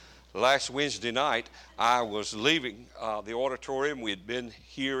Last Wednesday night, I was leaving the auditorium. We had been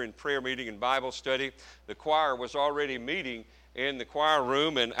here in prayer meeting and Bible study. The choir was already meeting in the choir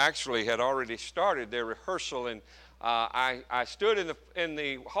room and actually had already started their rehearsal. And I stood in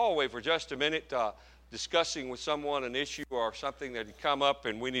the hallway for just a minute discussing with someone an issue or something that had come up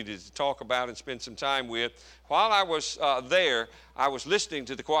and we needed to talk about and spend some time with. While I was there, I was listening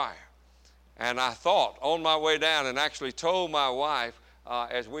to the choir. And I thought on my way down and actually told my wife,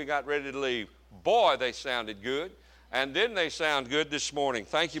 as we got ready to leave, boy, they sounded good. And didn't they sound good this morning?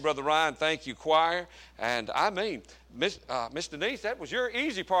 Thank you, Brother Ryan. Thank you, choir. And I mean, Miss Denise, that was your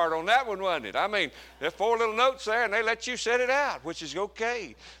easy part on that one, wasn't it? I mean, there's 4 little notes there, and they let you set it out, which is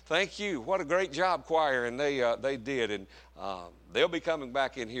okay. Thank you. What a great job, choir, and they did. And they'll be coming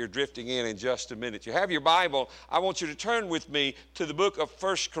back in here, drifting in just a minute. You have your Bible. I want you to turn with me to the book of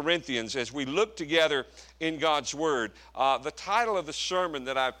 1 Corinthians as we look together in God's Word. The title of the sermon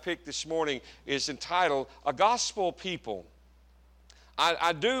that I've picked this morning is entitled, A Gospel People.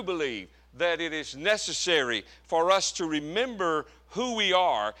 I do believe that it is necessary for us to remember who we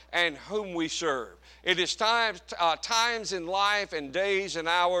are and whom we serve. It is times in life and days and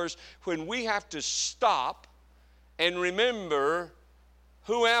hours when we have to stop and remember,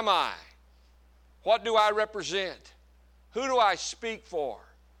 who am I? What do I represent? Who do I speak for?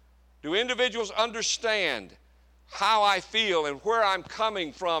 Do individuals understand how I feel and where I'm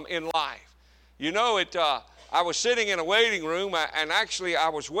coming from in life? You know, I was sitting in a waiting room, and actually I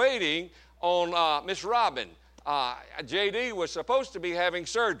was waiting on Miss Robin. J.D. was supposed to be having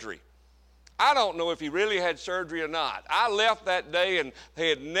surgery. I don't know if he really had surgery or not. I left that day and he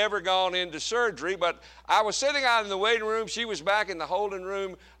had never gone into surgery, but I was sitting out in the waiting room. She was back in the holding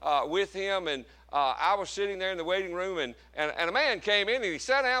room with him, and I was sitting there in the waiting room, and a man came in and he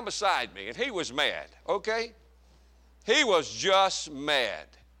sat down beside me, and he was mad, okay? He was just mad.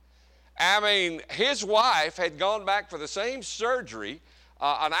 I mean, his wife had gone back for the same surgery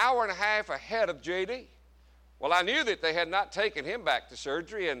an hour and a half ahead of J.D. Well, I knew that they had not taken him back to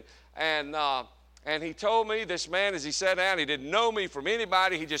surgery, and he told me, this man, as he sat down, he didn't know me from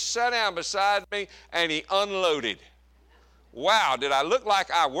anybody. He just sat down beside me, and he unloaded. Wow, did I look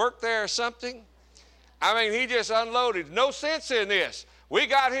like I worked there or something? I mean, he just unloaded. No sense in this. We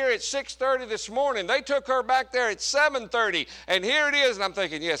got here at 6:30 this morning. They took her back there at 7:30, and here it is. And I'm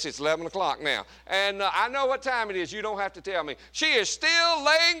thinking, yes, it's 11 o'clock now. And I know what time it is. You don't have to tell me. She is still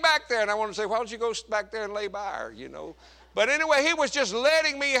laying back there, and I want to say, why don't you go back there and lay by her, you know? But anyway, he was just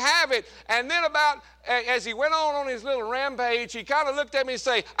letting me have it. And then as he went on his little rampage, he kind of looked at me and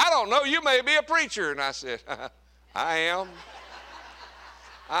said, I don't know, you may be a preacher. And I said, I am.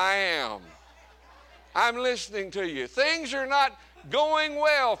 I am. I'm listening to you. Things are not going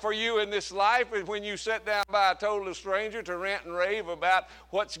well for you in this life when you sit down by a total stranger to rant and rave about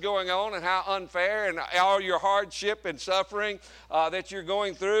what's going on and how unfair and all your hardship and suffering that you're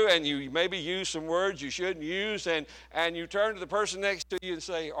going through, and you maybe use some words you shouldn't use, and you turn to the person next to you and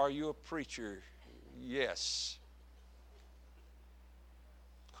say, are you a preacher? Yes.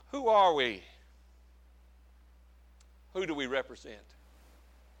 Who are we? Who do we represent?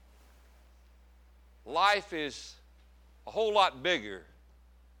 Life is a whole lot bigger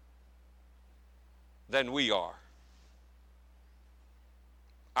than we are.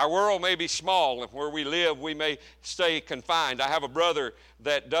 Our world may be small, and where we live, we may stay confined. I have a brother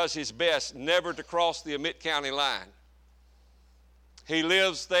that does his best never to cross the Emmett County line. He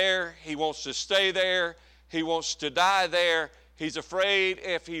lives there. He wants to stay there. He wants to die there. He's afraid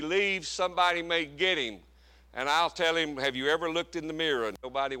if he leaves, somebody may get him. And I'll tell him, have you ever looked in the mirror?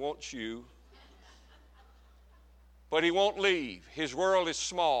 Nobody wants you. But he won't leave. His world is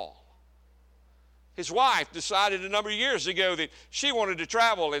small. His wife decided a number of years ago that she wanted to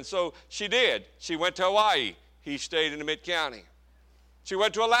travel, and so she did. She went to Hawaii. He stayed in Emmett County. She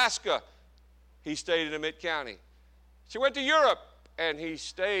went to Alaska. He stayed in Emmett County. She went to Europe, and he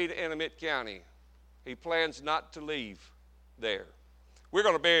stayed in Emmett County. He plans not to leave there. We're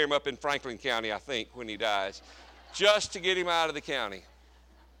going to bury him up in Franklin County, I think, when he dies, just to get him out of the county.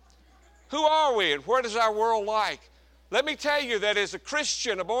 Who are we, and where does our world like? Let me tell you that as a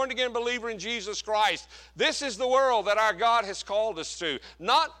Christian, a born-again believer in Jesus Christ, this is the world that our God has called us to.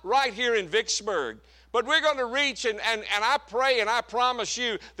 Not right here in Vicksburg, but we're going to reach, and I pray and I promise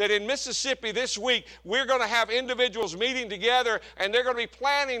you that in Mississippi this week, we're going to have individuals meeting together, and they're going to be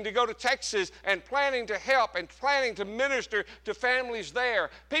planning to go to Texas and planning to help and planning to minister to families there.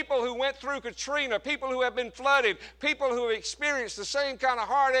 People who went through Katrina, people who have been flooded, people who have experienced the same kind of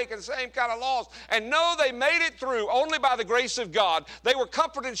heartache and the same kind of loss, and know they made it through only by the grace of God. They were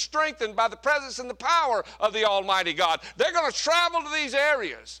comforted and strengthened by the presence and the power of the Almighty God. They're going to travel to these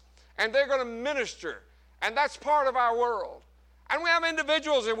areas. and they're going to minister. And that's part of our world. And we have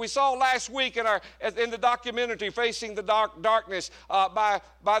individuals, and we saw last week in the documentary, Facing the Darkness, by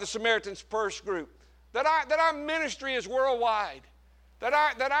the Samaritan's Purse group, that our ministry is worldwide. That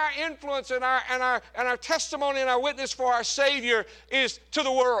our influence and our testimony and our witness for our Savior is to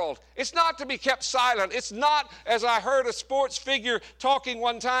the world. It's not to be kept silent. It's not, as I heard a sports figure talking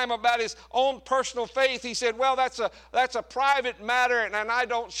one time about his own personal faith. He said, well, that's a private matter, and I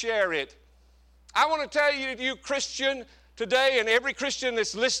don't share it. I want to tell you Christian, today, and every Christian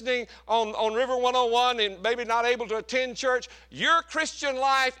that's listening on River 101 and maybe not able to attend church, your Christian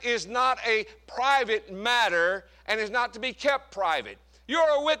life is not a private matter and is not to be kept private.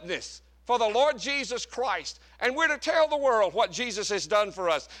 You're a witness for the Lord Jesus Christ, and we're to tell the world what Jesus has done for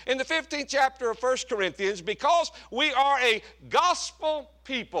us. In the 15th chapter of 1 Corinthians, because we are a gospel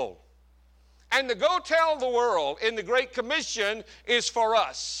people, and to go tell the world in the Great Commission is for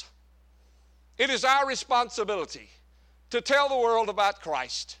us. It is our responsibility to tell the world about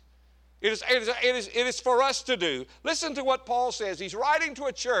Christ. It is for us to do. Listen to what Paul says. He's writing to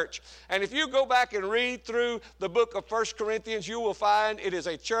a church, and if you go back and read through the book of 1 Corinthians, you will find it is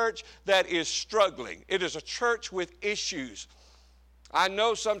a church that is struggling. It is a church with issues. I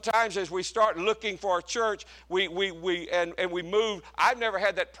know sometimes as we start looking for a church, we move. I've never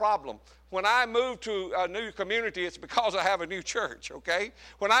had that problem. When I moved to a new community, it's because I have a new church, okay?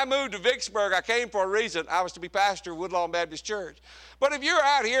 When I moved to Vicksburg, I came for a reason. I was to be pastor of Woodlawn Baptist Church. But if you're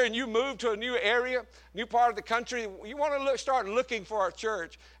out here and you move to a new area, new part of the country, you want to start looking for a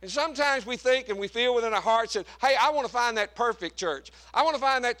church. And sometimes we think and we feel within our hearts that, hey, I want to find that perfect church. I want to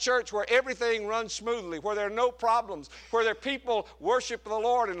find that church where everything runs smoothly, where there are no problems, where their people worship the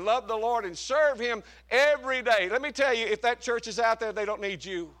Lord and love the Lord and serve Him every day. Let me tell you, if that church is out there, they don't need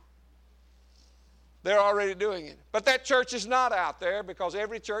you. They're already doing it. But that church is not out there, because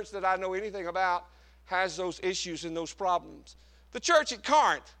every church that I know anything about has those issues and those problems. The church at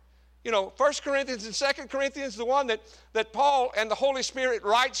Corinth, 1 Corinthians and 2 Corinthians, the one that Paul and the Holy Spirit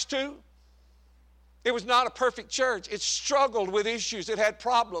writes to, it was not a perfect church. It struggled with issues. It had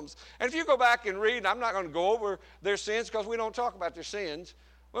problems. And if you go back and read, I'm not going to go over their sins because we don't talk about their sins.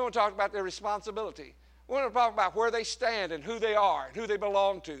 We want to talk about their responsibility. We want to talk about where they stand and who they are and who they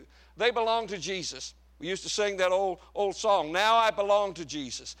belong to. They belong to Jesus. We used to sing that old song, Now I Belong to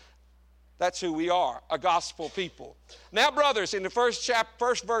Jesus. That's who we are, a gospel people. Now, brothers, in the first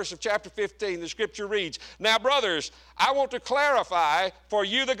verse of chapter 15, the scripture reads, Now, brothers, I want to clarify for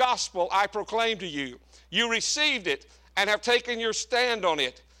you the gospel I proclaim to you. You received it and have taken your stand on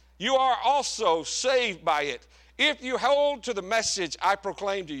it. You are also saved by it, if you hold to the message I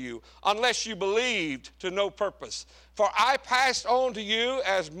proclaim to you, unless you believed to no purpose. For I passed on to you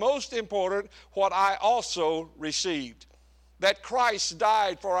as most important what I also received, that Christ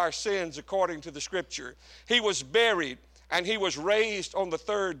died for our sins according to the Scripture. He was buried, and He was raised on the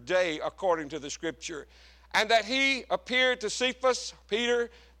third day according to the Scripture. And that He appeared to Cephas, Peter,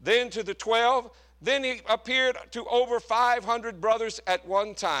 then to the 12. Then He appeared to over 500 brothers at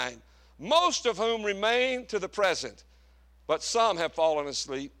one time, most of whom remain to the present, but some have fallen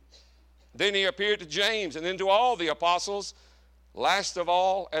asleep. Then He appeared to James, and then to all the apostles. Last of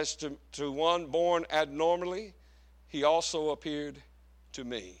all, as to one born abnormally, He also appeared to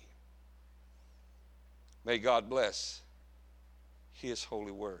me. May God bless His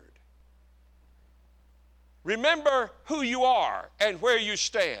holy word. Remember who you are and where you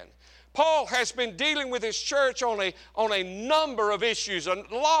stand. Paul has been dealing with his church on a number of issues, a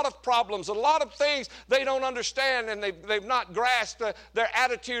lot of problems, a lot of things they don't understand, and they've not grasped their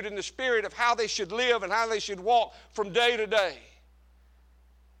attitude and the spirit of how they should live and how they should walk from day to day.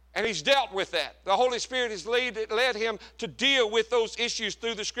 And he's dealt with that. The Holy Spirit has led him to deal with those issues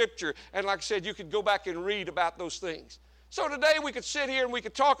through the Scripture. And like I said, you could go back and read about those things. So today we could sit here and we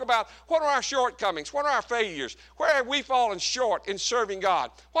could talk about what are our shortcomings, what are our failures, where have we fallen short in serving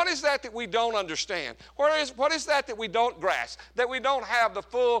God? What is that we don't understand? What is that we don't grasp, that we don't have the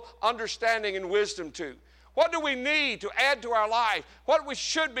full understanding and wisdom to? What do we need to add to our life? What we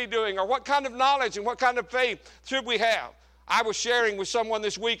should be doing, or what kind of knowledge and what kind of faith should we have? I was sharing with someone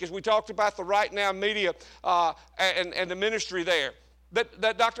this week as we talked about the Right Now media and the ministry there,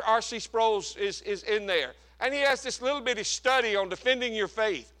 that Dr. R.C. Sproul is in there. And he has this little bitty study on defending your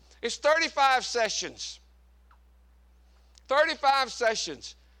faith. It's 35 sessions. 35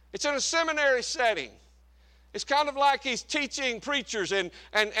 sessions. It's in a seminary setting. It's kind of like he's teaching preachers and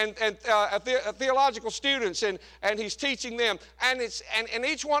theological students, and he's teaching them. And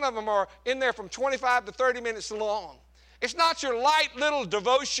each one of them are in there from 25 to 30 minutes long. It's not your light little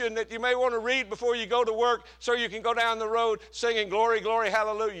devotion that you may want to read before you go to work so you can go down the road singing glory, glory,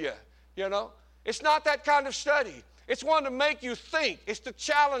 hallelujah. you know. It's not that kind of study. It's one to make you think. It's to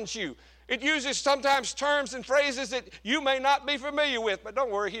challenge you. It uses sometimes terms and phrases that you may not be familiar with, but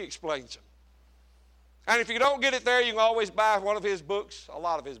don't worry, he explains them. And if you don't get it there, you can always buy one of his books, a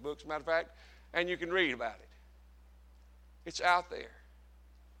lot of his books, matter of fact, and you can read about it. It's out there.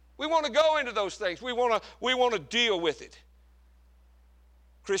 We want to go into those things. We want to deal with it.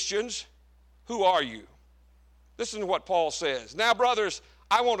 Christians, who are you? Listen to what Paul says. Now, brothers,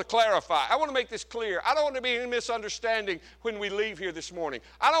 I want to clarify. I want to make this clear. I don't want to be any misunderstanding when we leave here this morning.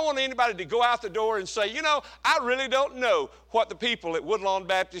 I don't want anybody to go out the door and say, you know, I really don't know what the people at Woodlawn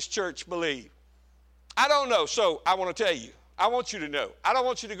Baptist Church believe. I don't know, so I want to tell you. I want you to know. I don't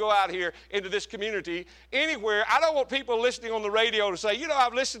want you to go out here into this community anywhere. I don't want people listening on the radio to say, you know,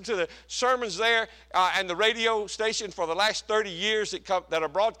 I've listened to the sermons there and the radio station for the last 30 years that are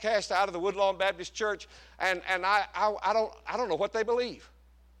broadcast out of the Woodlawn Baptist Church, and I don't know what they believe.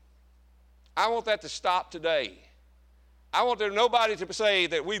 I want that to stop today. I want nobody to say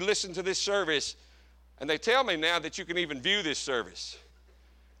that we listen to this service, and they tell me now that you can even view this service.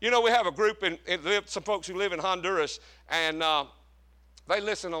 You know, we have a group, some folks who live in Honduras, and they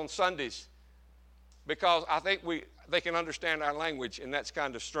listen on Sundays because I think they can understand our language, and that's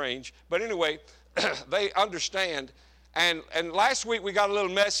kind of strange. But anyway, they understand. And last week we got a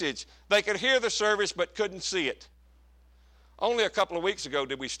little message. They could hear the service but couldn't see it. Only a couple of weeks ago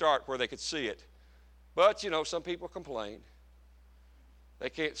did we start where they could see it. But, you know, some people complain. They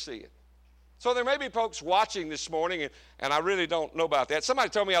can't see it. So there may be folks watching this morning, and I really don't know about that. Somebody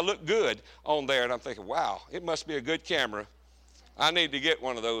told me I look good on there, and I'm thinking, wow, it must be a good camera. I need to get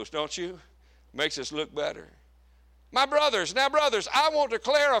one of those, don't you? Makes us look better. Now, brothers, I want to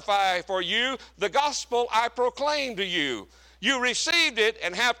clarify for you the gospel I proclaim to you. You received it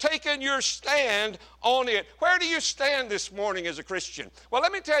and have taken your stand on it. Where do you stand this morning as a Christian? Well,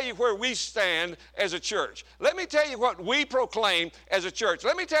 let me tell you where we stand as a church. Let me tell you what we proclaim as a church.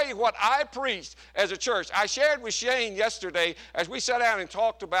 Let me tell you what I preached as a church. I shared with Shane yesterday as we sat down and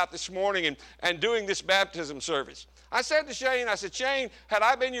talked about this morning and doing this baptism service. I said to Shane, Shane, had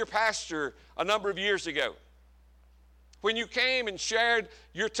I been your pastor a number of years ago, when you came and shared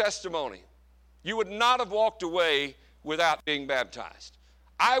your testimony, you would not have walked away without being baptized.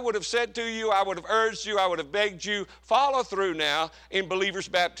 I would have said to you, I would have urged you, I would have begged you, follow through now in believer's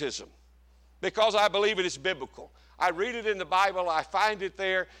baptism because I believe it is biblical. I read it in the Bible. I find it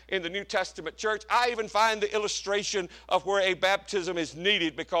there in the New Testament church. I even find the illustration of where a baptism is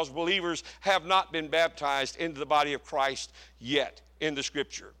needed because believers have not been baptized into the body of Christ yet in the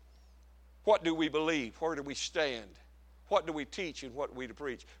Scripture. What do we believe? Where do we stand? What do we teach and what do we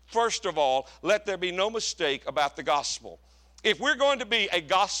preach? First of all, let there be no mistake about the gospel. If we're going to be a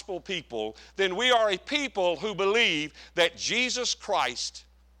gospel people, then we are a people who believe that Jesus,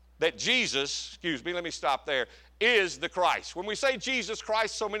 is the Christ. When we say Jesus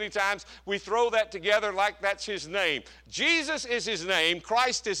Christ so many times, we throw that together like that's his name. Jesus is his name.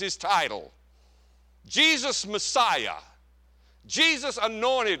 Christ is his title. Jesus Messiah. Jesus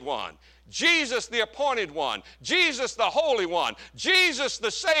Anointed One. Jesus the Appointed One, Jesus the Holy One, Jesus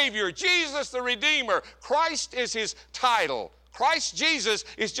the Savior, Jesus the Redeemer. Christ is his title. Christ Jesus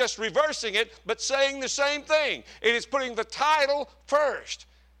is just reversing it, but saying the same thing. It is putting the title first.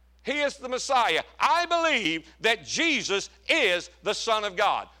 He is the Messiah. I believe that Jesus is the Son of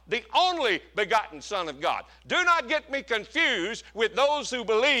God, the only begotten Son of God. Do not get me confused with those who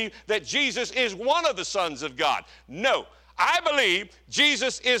believe that Jesus is one of the sons of God. No. I believe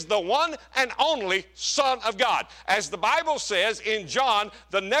Jesus is the one and only Son of God. As the Bible says in John,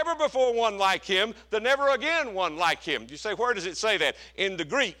 the never before one like him, the never again one like him. You say, where does it say that? In the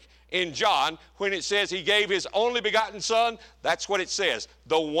Greek, in John, when it says he gave his only begotten Son, that's what it says.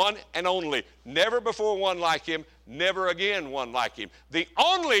 The one and only. Never before one like him, never again one like him. The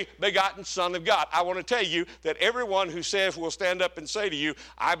only begotten Son of God. I want to tell you that everyone who says will stand up and say to you,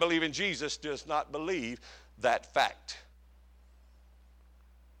 I believe in Jesus, does not believe that fact.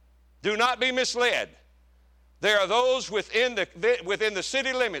 Do not be misled. There are those within the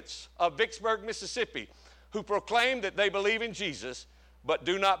city limits of Vicksburg, Mississippi, who proclaim that they believe in Jesus, but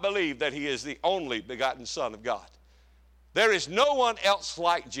do not believe that he is the only begotten Son of God. There is no one else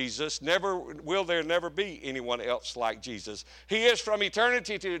like Jesus. Never will there never be anyone else like Jesus. He is from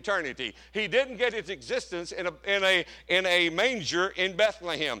eternity to eternity. He didn't get his existence in a manger in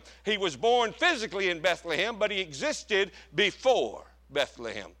Bethlehem. He was born physically in Bethlehem, but he existed before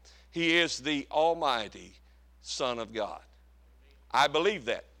Bethlehem. He is the Almighty Son of God. I believe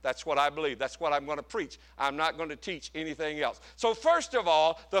that. That's what I believe. That's what I'm going to preach. I'm not going to teach anything else. So first of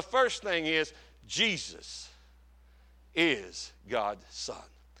all, the first thing is Jesus is God's Son.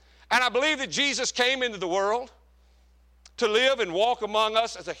 And I believe that Jesus came into the world to live and walk among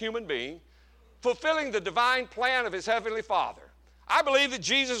us as a human being, fulfilling the divine plan of his heavenly Father. I believe that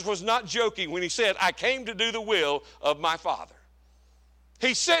Jesus was not joking when he said, I came to do the will of my Father.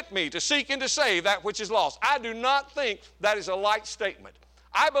 He sent me to seek and to save that which is lost. I do not think that is a light statement.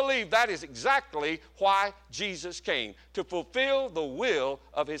 I believe that is exactly why Jesus came, to fulfill the will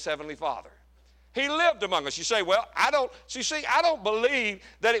of his heavenly Father. He lived among us. You say, well, I don't believe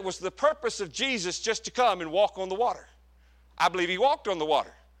that it was the purpose of Jesus just to come and walk on the water. I believe he walked on the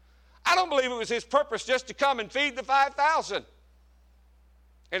water. I don't believe it was his purpose just to come and feed the 5,000.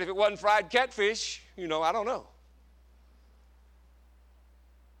 And if it wasn't fried catfish, I don't know.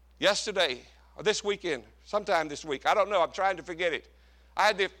 Yesterday, or this weekend, sometime this week, I don't know, I'm trying to forget it. I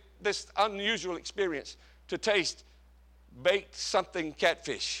had this unusual experience to taste baked something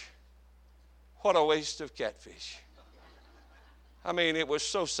catfish. What a waste of catfish. I mean, it was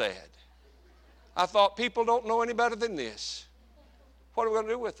so sad. I thought, people don't know any better than this. What are we going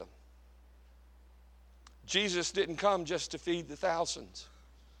to do with them? Jesus didn't come just to feed the thousands.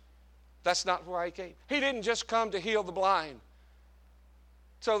 That's not why he came. He didn't just come to heal the blind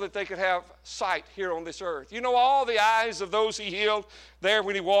so that they could have sight here on this earth. All the eyes of those he healed there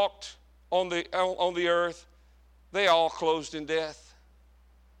when he walked on the earth, they all closed in death.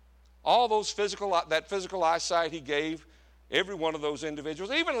 All those that physical eyesight he gave every one of those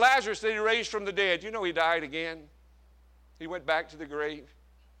individuals. Even Lazarus that he raised from the dead, he died again. He went back to the grave.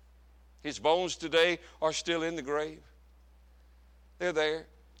 His bones today are still in the grave. They're there.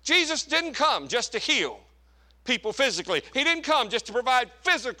 Jesus didn't come just to heal people physically. He didn't come just to provide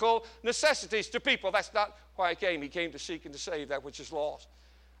physical necessities to people. That's not why he came. He came to seek and to save that which is lost.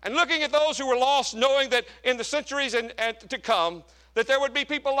 And looking at those who were lost, knowing that in the centuries and to come, that there would be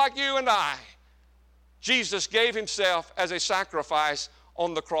people like you and I, Jesus gave himself as a sacrifice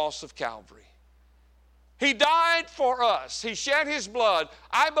on the cross of Calvary. He died for us. He shed his blood.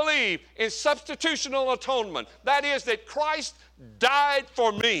 I believe in substitutional atonement. That is, that Christ died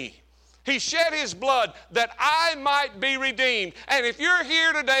for me. He shed his blood that I might be redeemed. And if you're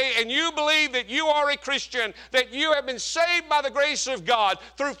here today and you believe that you are a Christian, that you have been saved by the grace of God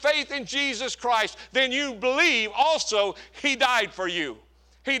through faith in Jesus Christ, then you believe also he died for you.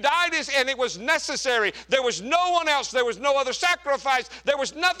 He died and it was necessary. There was no one else. There was no other sacrifice. There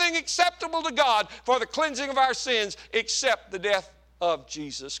was nothing acceptable to God for the cleansing of our sins except the death of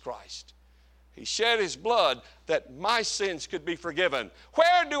Jesus Christ. He shed his blood that my sins could be forgiven.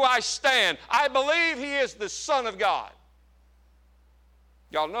 Where do I stand? I believe he is the Son of God.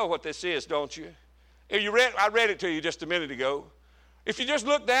 Y'all know what this is, don't you? I read it to you just a minute ago. If you just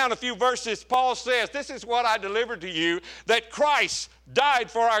look down a few verses, Paul says, this is what I delivered to you, that Christ died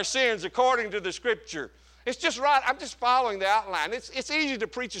for our sins according to the Scripture. It's just right. I'm just following the outline. It's easy to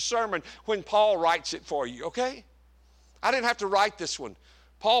preach a sermon when Paul writes it for you, okay? I didn't have to write this one.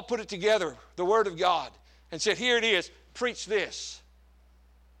 Paul put it together, the Word of God, and said, here it is, preach this.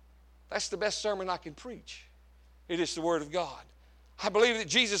 That's the best sermon I can preach. It is the Word of God. I believe that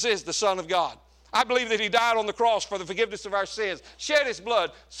Jesus is the Son of God. I believe that he died on the cross for the forgiveness of our sins, shed his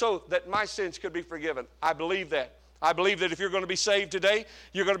blood so that my sins could be forgiven. I believe that. I believe that if you're going to be saved today,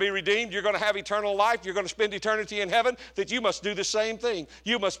 you're going to be redeemed, you're going to have eternal life, you're going to spend eternity in heaven, that you must do the same thing.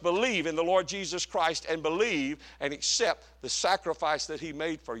 You must believe in the Lord Jesus Christ and believe and accept the sacrifice that he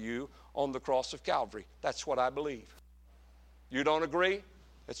made for you on the cross of Calvary. That's what I believe. You don't agree?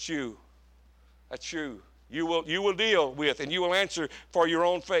 That's you. That's you. You will deal with and you will answer for your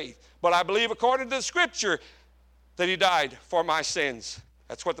own faith. But I believe according to the Scripture that he died for my sins.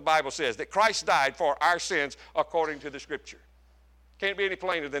 That's what the Bible says, that Christ died for our sins according to the Scripture. Can't be any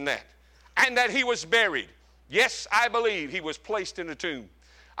plainer than that. And that he was buried. Yes, I believe he was placed in a tomb.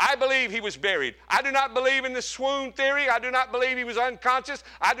 I believe he was buried. I do not believe in the swoon theory. I do not believe he was unconscious.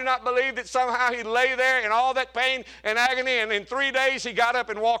 I do not believe that somehow he lay there in all that pain and agony and in 3 days he got up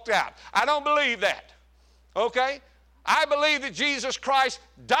and walked out. I don't believe that. Okay? I believe that Jesus Christ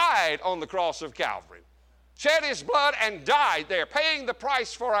died on the cross of Calvary. Shed his blood and died there, paying the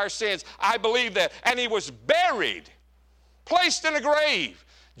price for our sins. I believe that. And he was buried, placed in a grave,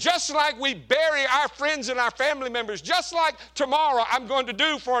 just like we bury our friends and our family members, just like tomorrow I'm going to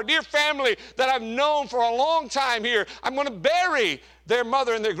do for a dear family that I've known for a long time here. I'm going to bury their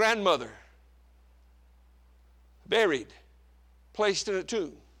mother and their grandmother. Buried, placed in a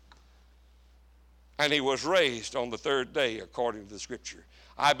tomb. And he was raised on the third day according to the Scripture.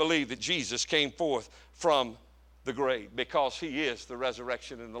 I believe that Jesus came forth from the grave because he is the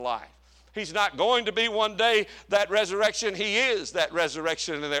resurrection and the life. He's not going to be one day that resurrection. He is that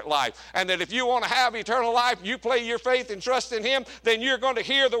resurrection in their life. And that if you want to have eternal life, you place your faith and trust in Him, then you're going to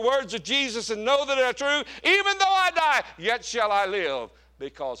hear the words of Jesus and know that they're true. Even though I die, yet shall I live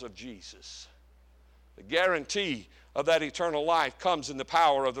because of Jesus. The guarantee of that eternal life comes in the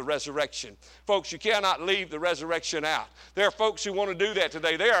power of the resurrection. Folks, you cannot leave the resurrection out. There are folks who want to do that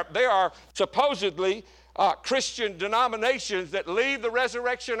today. There are supposedly Christian denominations that leave the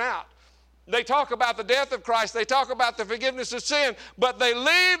resurrection out. They talk about the death of Christ. They talk about the forgiveness of sin, but they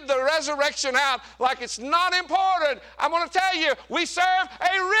leave the resurrection out like it's not important. I'm going to tell you, we serve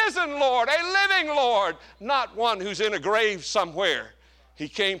a risen Lord, a living Lord, not one who's in a grave somewhere. He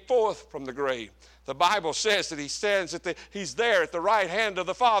came forth from the grave. The Bible says that He stands He's there at the right hand of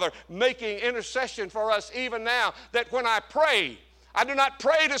the Father, making intercession for us even now, that when I pray, I do not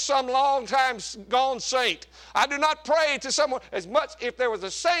pray to some long time gone saint. I do not pray to someone as much. If there was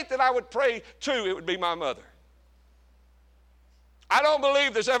a saint that I would pray to, it would be my mother. I don't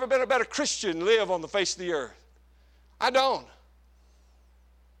believe there's ever been a better Christian live on the face of the earth. I don't.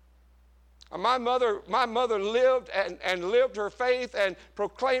 My mother lived and lived her faith and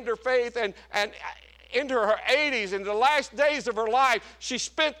proclaimed her faith, and into her 80s, in the last days of her life, she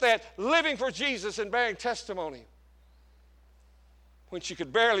spent that living for Jesus and bearing testimony. When she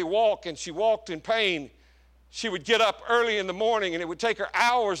could barely walk and she walked in pain, she would get up early in the morning, and it would take her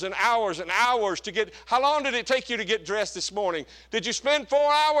hours and hours and hours to get. How long did it take you to get dressed this morning? Did you spend 4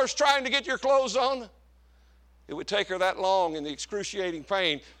 hours trying to get your clothes on? It would take her that long in the excruciating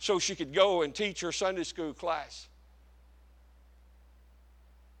pain so she could go and teach her Sunday school class.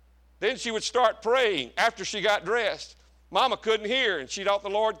 Then she would start praying after she got dressed. Mama couldn't hear, and she thought the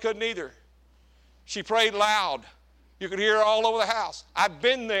Lord couldn't either. She prayed loud. You could hear her all over the house. I've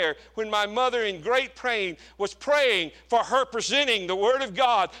been there when my mother, in great pain, was praying for her presenting the Word of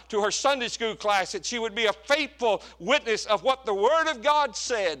God to her Sunday school class, that she would be a faithful witness of what the Word of God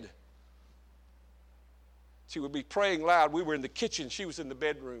said. She would be praying loud. We were in the kitchen. She was in the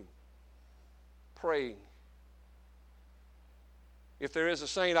bedroom praying. If there is a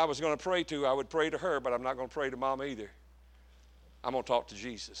saint I was going to pray to, I would pray to her, but I'm not going to pray to Mama either. I'm going to talk to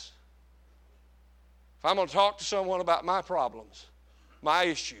Jesus. If I'm going to talk to someone about my problems, my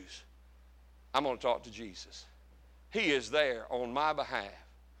issues, I'm going to talk to Jesus. He is there on my behalf,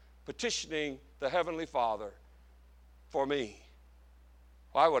 petitioning the Heavenly Father for me.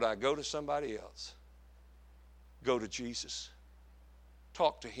 Why would I go to somebody else? Go to Jesus.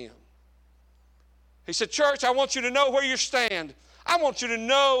 Talk to Him. He said, church, I want you to know where you stand. I want you to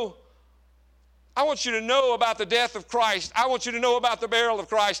know about the death of Christ. I want you to know about the burial of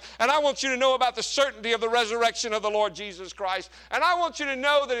Christ. And I want you to know about the certainty of the resurrection of the Lord Jesus Christ. And I want you to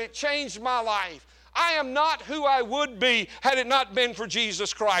know that it changed my life. I am not who I would be had it not been for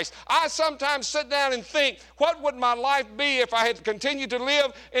Jesus Christ. I sometimes sit down and think, what would my life be if I had continued to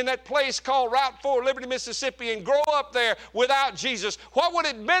live in that place called Route 4, Liberty, Mississippi, and grow up there without Jesus? What would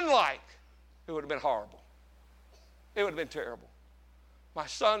it have been like? It would have been horrible. It would have been terrible. My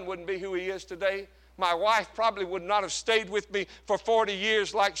son wouldn't be who he is today. My wife probably would not have stayed with me for 40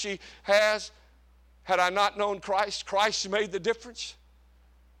 years like she has had I not known Christ. Christ made the difference.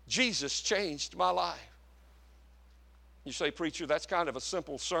 Jesus changed my life. You say, preacher, that's kind of a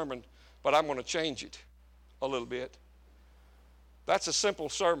simple sermon, but I'm going to change it a little bit. That's a simple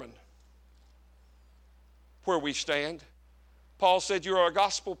sermon. Where we stand. Paul said, you are a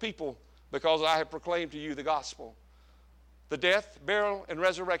gospel people because I have proclaimed to you the gospel. The death, burial, and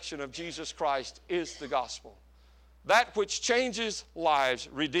resurrection of Jesus Christ is the gospel. That which changes lives,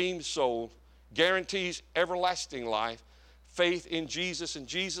 redeems souls, guarantees everlasting life, faith in Jesus and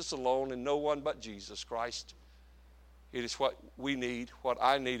Jesus alone and no one but Jesus Christ. It is what we need, what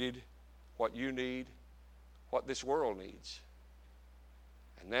I needed, what you need, what this world needs.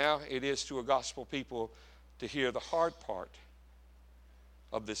 And now it is to a gospel people to hear the hard part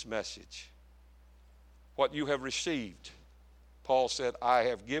of this message. What you have received. Paul said, I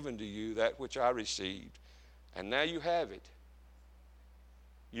have given to you that which I received. And now you have it.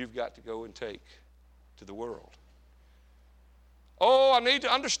 You've got to go and take to the world. Oh, I need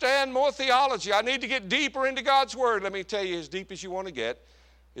to understand more theology. I need to get deeper into God's Word. Let me tell you, as deep as you want to get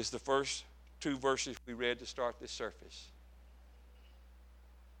is the first 2 verses we read to start this service.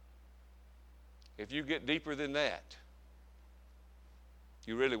 If you get deeper than that,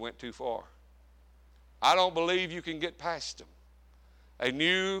 you really went too far. I don't believe you can get past them. A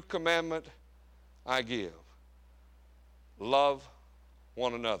new commandment I give. Love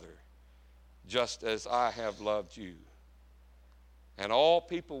one another, just as I have loved you. And all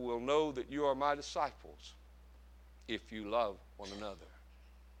people will know that you are my disciples if you love one another.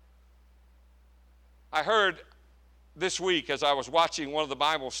 I heard this week as I was watching one of the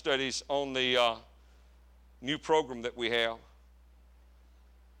Bible studies on the new program that we have,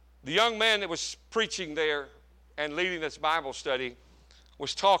 the young man that was preaching there and leading this Bible study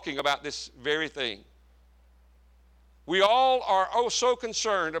was talking about this very thing. We all are so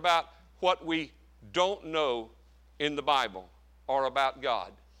concerned about what we don't know in the Bible or about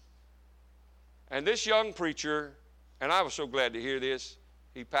God. And this young preacher, and I was so glad to hear this,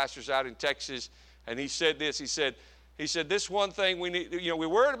 he pastors out in Texas, and he said this, he said, this one thing we need, we're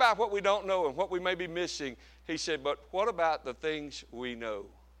worried about what we don't know and what we may be missing. He said, but what about the things we know?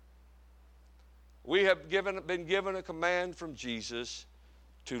 We have been given a command from Jesus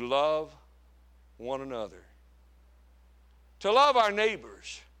to love one another, to love our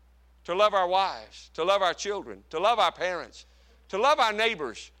neighbors, to love our wives, to love our children, to love our parents, to love our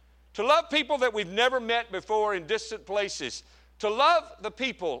neighbors, to love people that we've never met before in distant places, to love the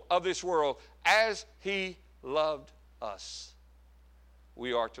people of this world as He loved us.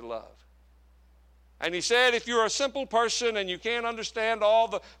 We are to love. And he said, if you're a simple person and you can't understand all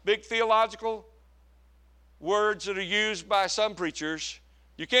the big theological words that are used by some preachers,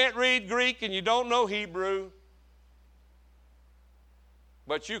 you can't read Greek and you don't know Hebrew,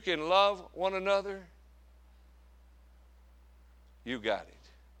 but you can love one another, you got it.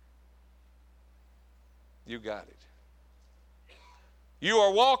 You got it. You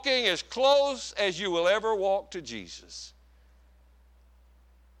are walking as close as you will ever walk to Jesus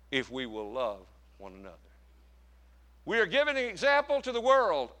if we will love one another. We are giving an example to the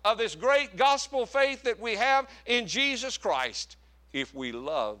world of this great gospel faith that we have in Jesus Christ if we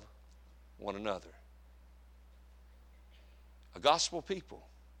love one another. A gospel people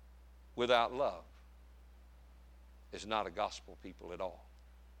without love is not a gospel people at all.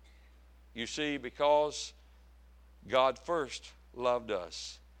 You see, because God first loved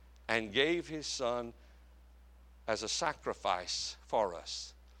us and gave His Son as a sacrifice for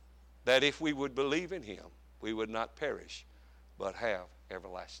us, that if we would believe in Him, we would not perish, but have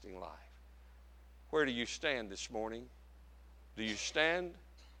everlasting life. Where do you stand this morning? Do you stand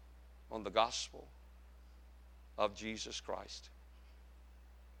on the gospel of Jesus Christ?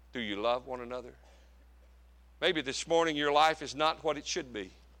 Do you love one another? Maybe this morning your life is not what it should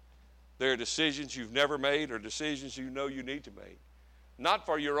be. There are decisions you've never made or decisions you know you need to make. Not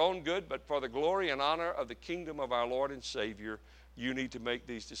for your own good, but for the glory and honor of the kingdom of our Lord and Savior, you need to make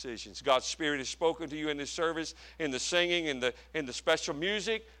these decisions. God's Spirit has spoken to you in this service, in the singing, in the special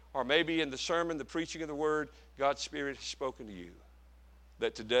music, or maybe in the sermon, the preaching of the Word. God's Spirit has spoken to you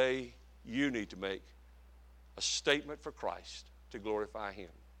that today you need to make a statement for Christ to glorify Him.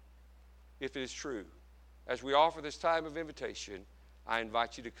 If it is true, as we offer this time of invitation, I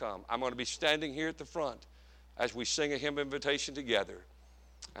invite you to come. I'm going to be standing here at the front as we sing a hymn of invitation together.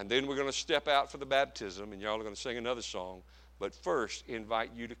 And then we're going to step out for the baptism, and y'all are going to sing another song. But first,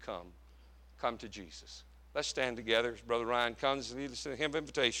 invite you to come. Come to Jesus. Let's stand together as Brother Ryan comes and leads us in a hymn of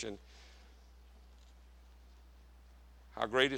invitation. How great is